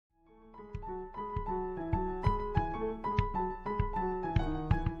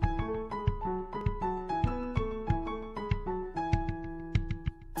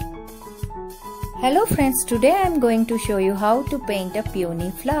Hello friends, today I am going to show you how to paint a peony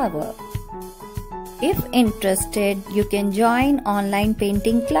flower. If interested, you can join online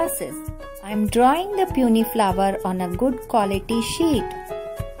painting classes. I am drawing the peony flower on a good quality sheet.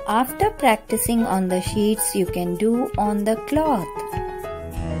 After practicing on the sheets, you can do on the cloth.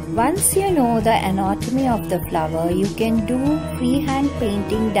 Once you know the anatomy of the flower, you can do freehand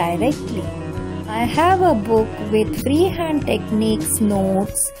painting directly. I have a book with freehand techniques,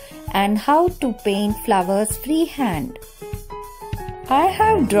 notes, and how to paint flowers freehand. I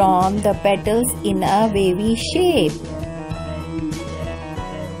have drawn the petals in a wavy shape.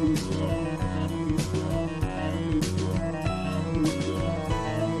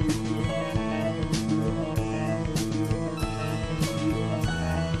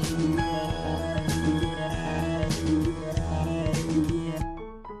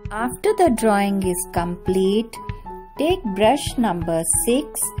 After the drawing is complete, take brush number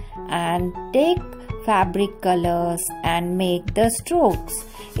 6 and take fabric colors and make the strokes.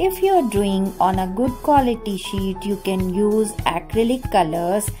 If you are doing on a good quality sheet, you can use acrylic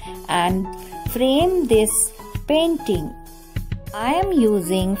colors and frame this painting. I am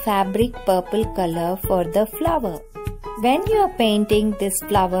using fabric purple color for the flower. When you are painting this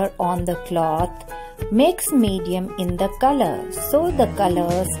flower on the cloth, mix medium in the color so the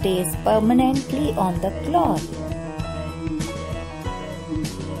color stays permanently on the cloth.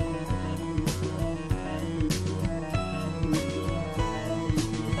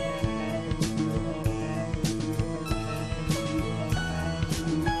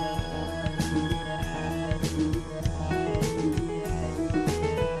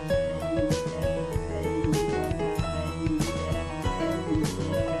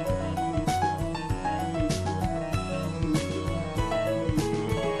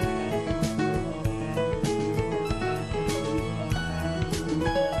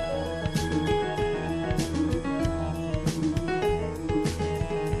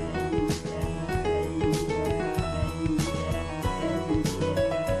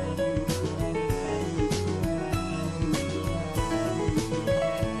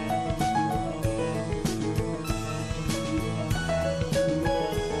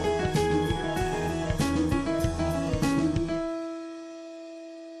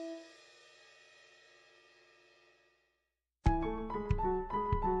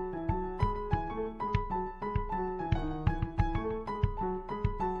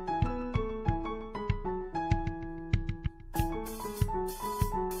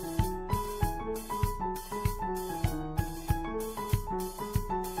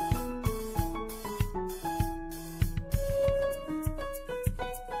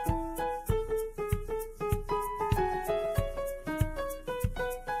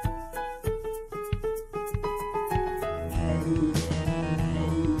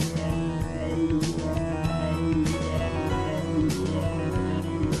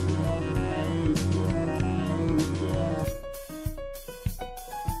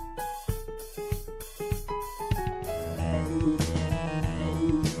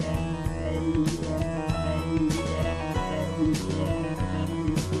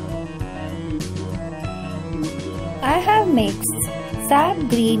 I have mixed sap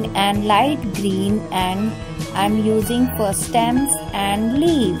green and light green, and I'm using for stems and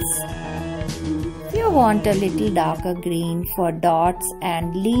leaves. If you want a little darker green for dots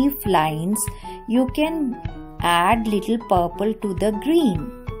and leaf lines, you can add little purple to the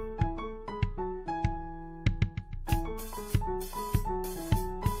green.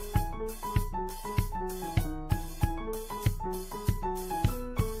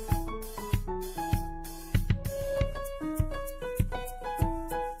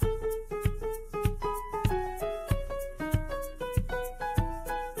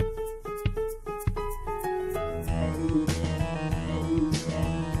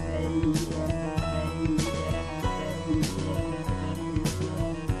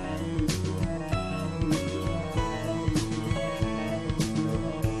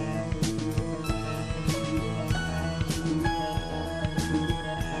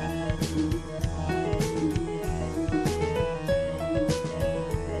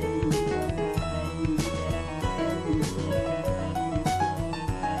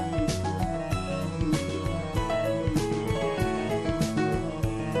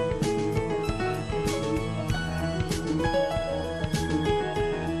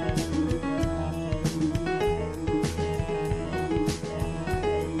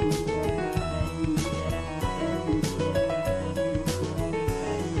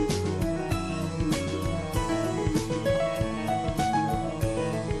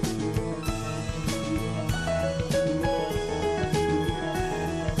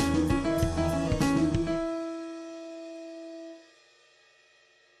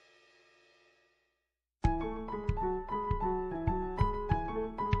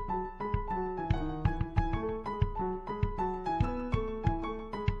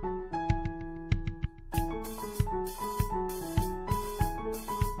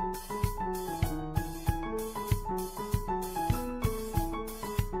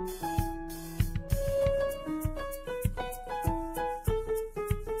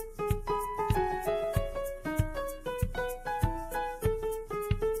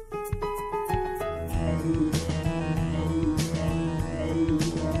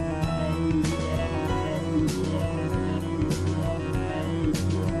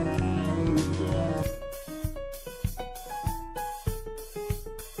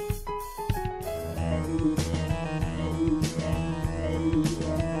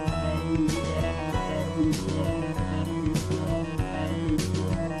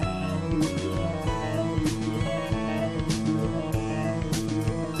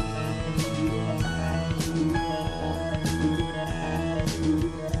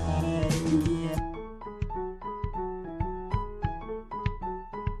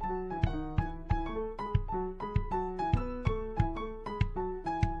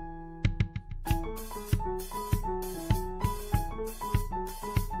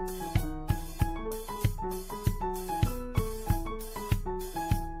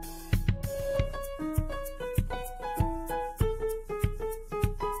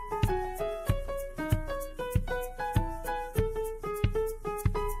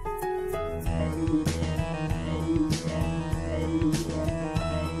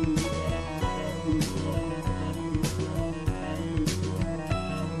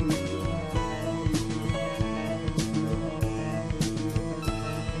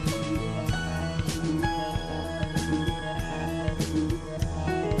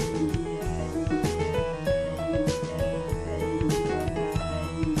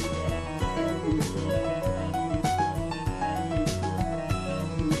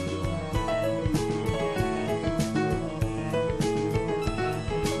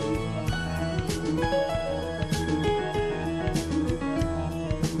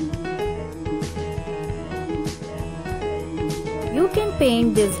 You can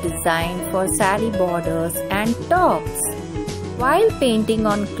paint this design for saree borders and tops. While painting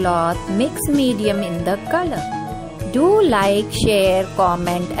on cloth, mix medium in the color. Do like, share,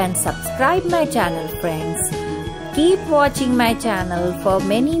 comment and subscribe my channel, friends. Keep watching my channel for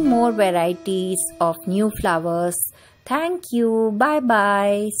many more varieties of new flowers. Thank you. Bye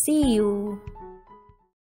bye. See you.